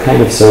the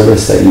kind of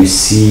service that you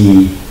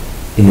see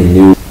in the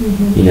news.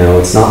 You know,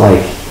 it's not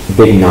like a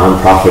big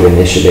nonprofit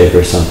initiative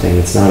or something.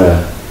 It's not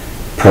a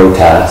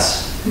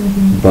protest.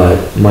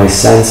 But my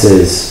sense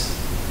is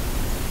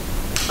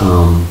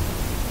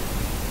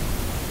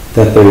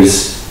that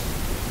there's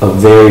a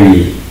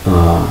very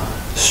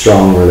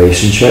strong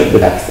relationship, the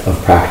depth of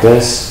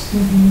practice,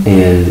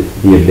 and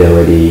the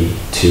ability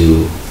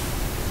to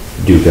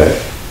do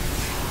good.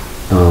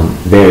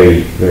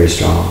 Very, very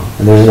strong.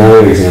 And there's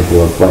another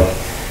example of like,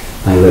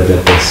 I lived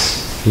at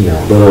this, you know,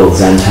 little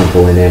Zen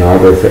temple in Ann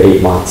Arbor for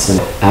 8 months, and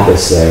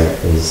Abbess there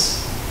is,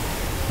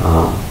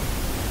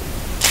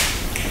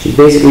 she's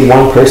basically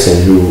one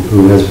person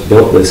who has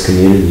built this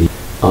community.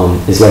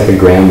 Is like a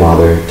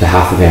grandmother to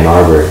half of Ann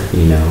Arbor,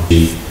 you know.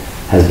 She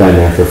has been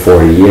there for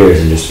 40 years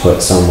and just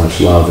put so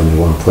much love into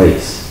one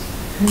place.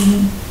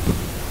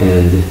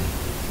 And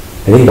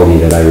I think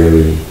that I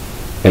really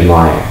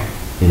admire,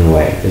 in a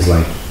way, is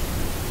like,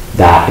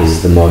 that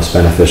is the most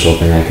beneficial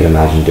thing I could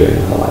imagine doing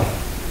with a life.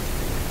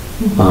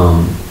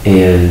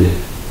 And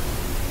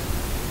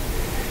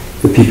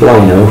the people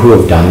I know who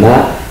have done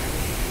that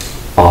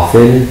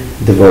often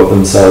devote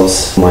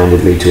themselves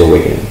mindedly to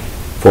awakening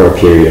for a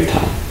period of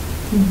time.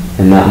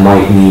 And that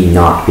might mean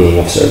not being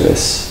of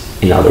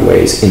service in other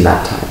ways in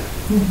that time.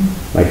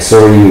 Like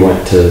Soryu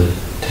went to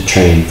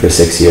train for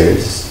 6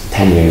 years,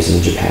 10 years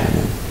in Japan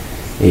and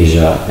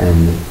Asia,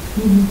 and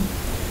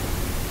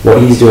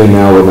what he's doing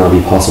now would not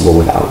be possible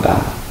without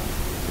that.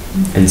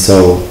 And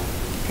so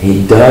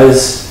it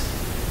does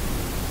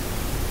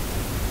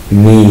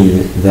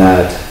mean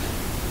that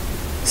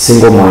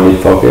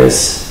single-minded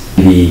focus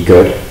can be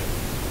good.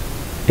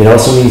 It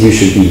also means you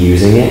should be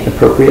using it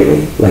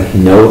appropriately. Like,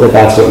 know that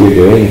that's what you're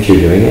doing if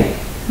you're doing it.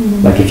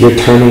 Like, if you're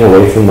turning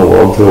away from the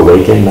world to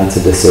awaken, that's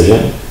a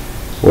decision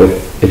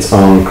with its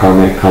own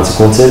karmic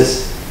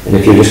consequences. And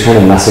if you're just kind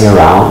of messing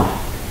around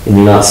and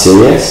you're not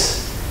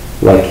serious,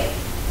 like,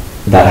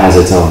 that has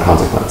its own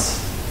consequence.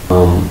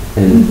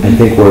 And I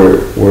think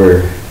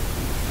we're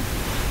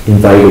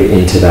invited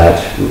into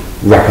that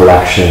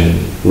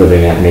recollection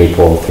living at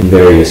Maple in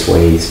various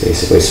ways.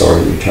 Basically,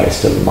 Soryu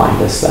tries to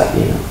remind us that,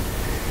 you know,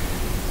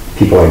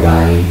 people are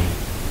dying.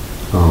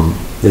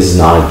 This is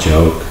not a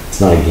joke. It's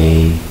not a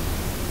game.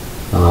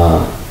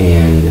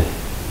 And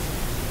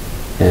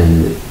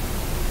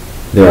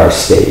there are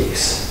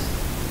stakes.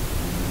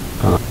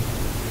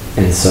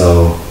 And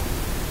so,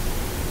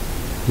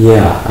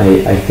 yeah,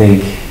 I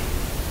think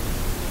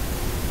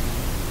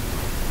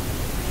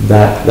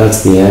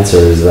that's the answer,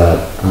 is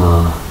that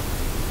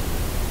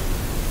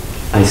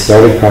I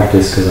started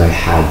practice because I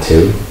had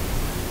to,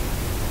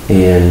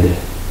 and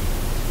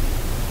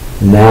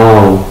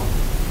now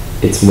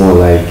it's more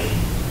like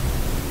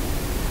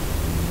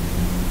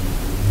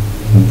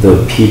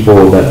the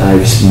people that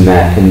I've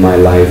met in my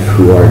life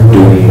who are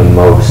doing the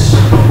most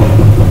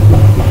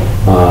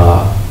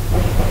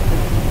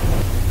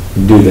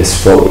do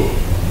this fully.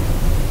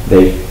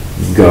 They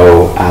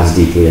go as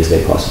deeply as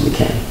they possibly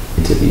can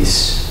into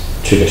these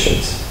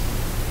traditions.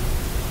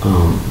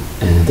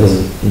 And it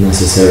doesn't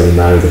necessarily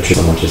matter the truth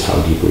so much as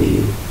how deeply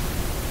you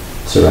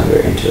surrender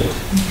into it.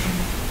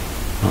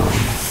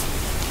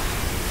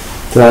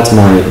 So that's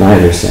my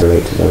understanding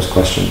relate to those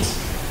questions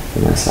for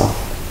myself.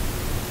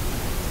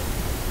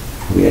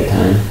 We had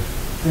time?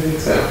 I think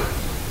so.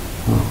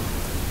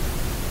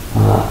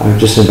 I would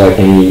just invite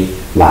any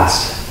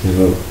last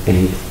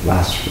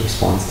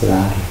response to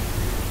that?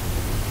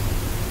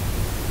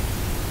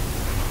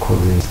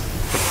 Closing.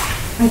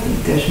 I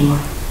think there's more.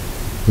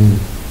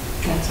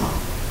 That's all.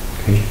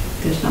 Okay.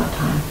 There's not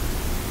time.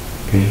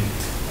 Okay.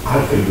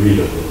 I could read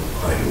a little,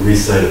 like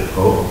recite a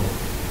poem.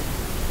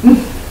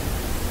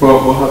 Well,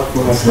 we'll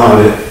have It's time.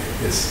 not it.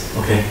 It's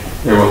okay.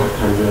 Yeah, we'll have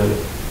time to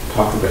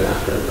talk a bit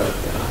after, but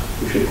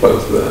we should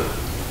close a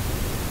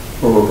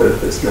little bit of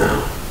this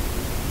now.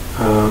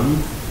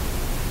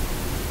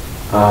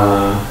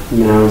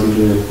 Now is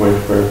usually the point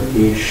where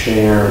we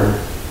share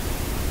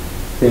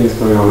things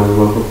going on in the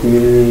local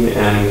community,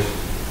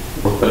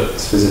 but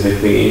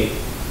specifically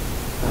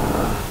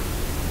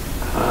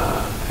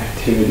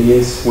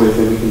activities with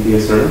that we can be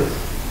of service?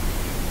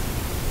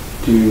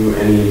 Do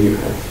any of you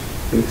have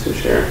things to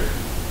share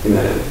in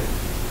that end?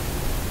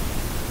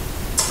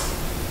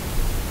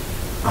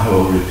 I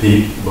will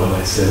repeat what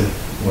I said,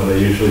 what I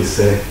usually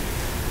say.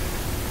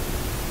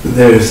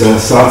 There's a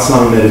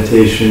satsang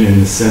meditation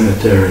in the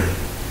cemetery.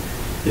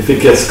 If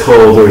it gets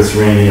cold or it's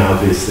rainy,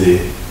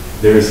 obviously,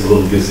 there's a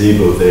little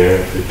gazebo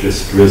there. If it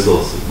just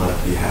drizzles, it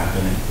might be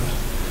happening. But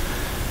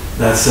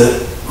that's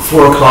at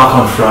 4 o'clock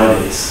on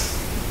Fridays.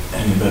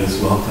 Anybody's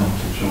welcome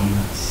to join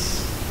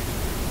us.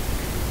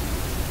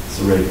 It's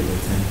a regular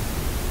thing.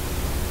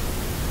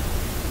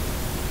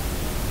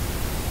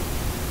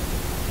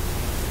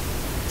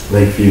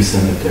 Lakeview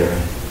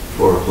Cemetery,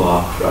 4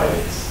 o'clock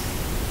Fridays.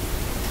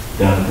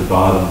 Down at the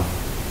bottom,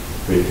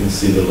 where you can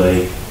see the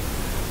lake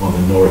on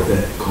the north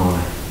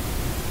corner,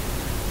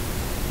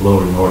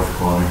 lower north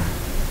corner.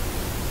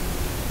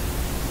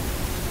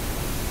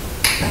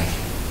 Thank you.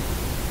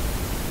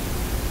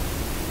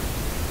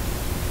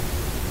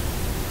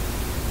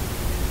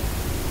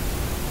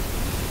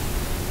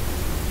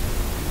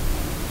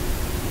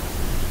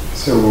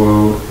 So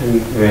we'll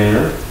end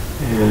there,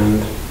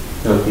 and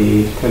there'll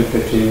be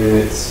 10-15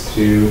 minutes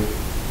to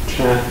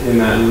chat in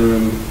that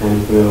room,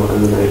 and we'll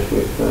end the night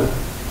with the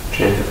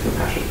chant of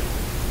compassion.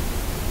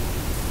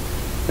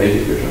 Thank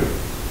you for joining.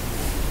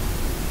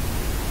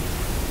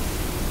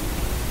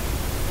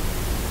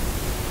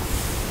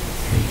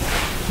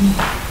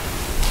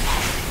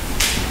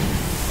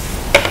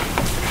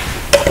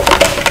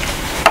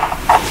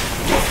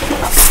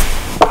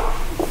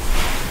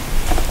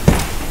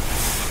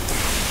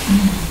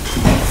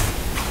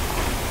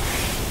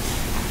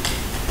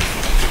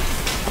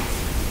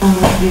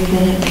 You've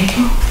been in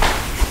April?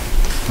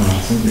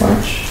 It's in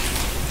March.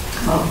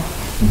 Oh,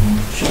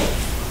 sure.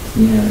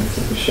 Yeah, it's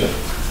like a show.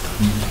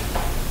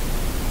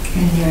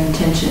 And your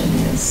intention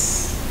is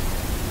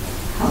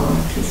how long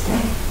to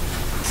stay?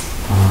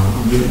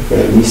 I'll be there for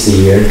at least a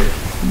year.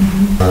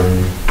 But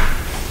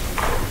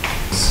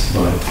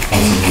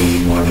possibly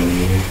more than a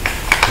year.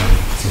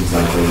 Seems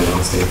like we're going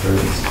to stay for at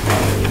least more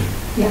than a year.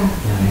 Yeah.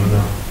 Yeah, I don't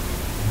know.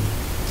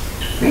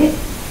 Great.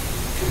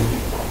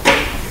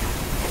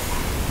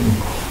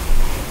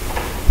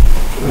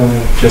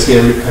 Jesse,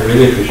 I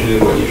really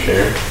appreciated what you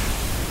shared. I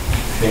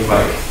think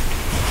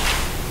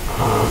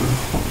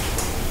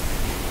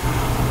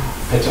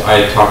I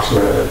talked to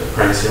a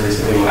apprentice who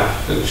recently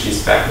left, and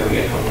she's back living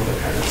at home with her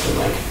parents, and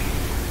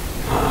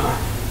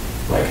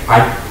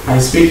I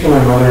speak to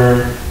my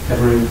mother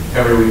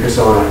every week or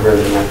so when I'm here,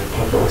 and I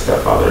talk to my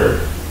stepfather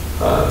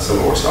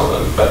somewhat more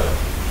seldom, but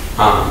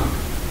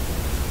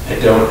I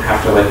don't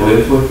have to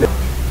live with them,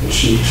 and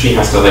she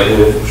has to live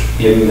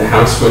in the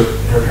house with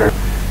her parents.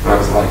 And I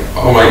was like,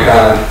 oh my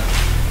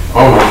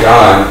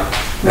god,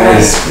 that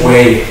is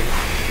way.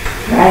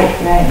 Right.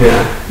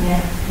 Yeah.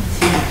 Yeah, it's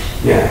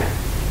huge. Yeah.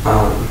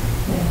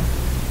 Yeah.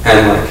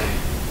 And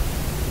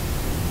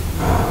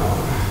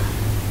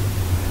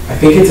I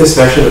think it's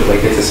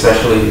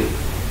especially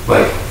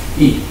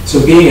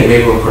so being at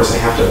Maple, of course, I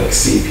have to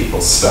see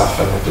people's stuff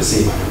and I have to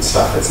see my own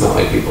stuff. It's not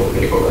like people at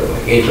Maple are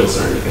angels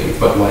or anything,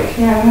 but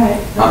yeah,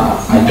 right.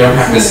 I don't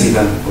have to see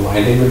them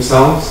blinding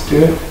themselves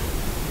to it.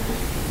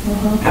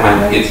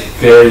 And it's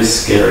very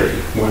scary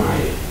when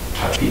I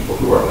touch people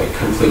who are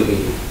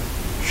completely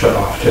shut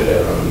off to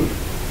their own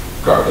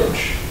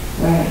garbage.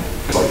 Right.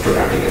 It's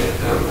drowning in it,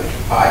 and I'm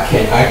I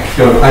can't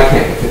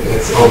look at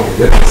this. Oh my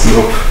goodness,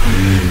 no.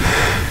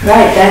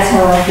 Right, that's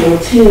how I feel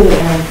too,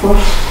 and I'm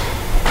forced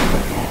to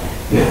look at it.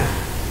 Yeah.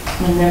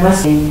 And there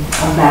must be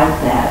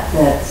about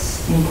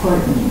that's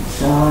important,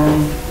 so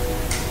I'm,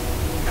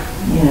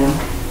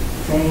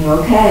 saying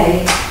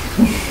okay,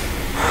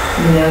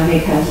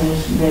 because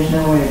there's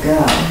nowhere to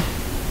go.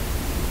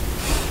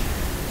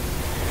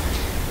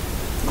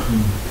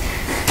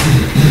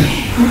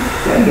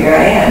 So here I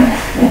am.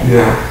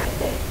 Yeah.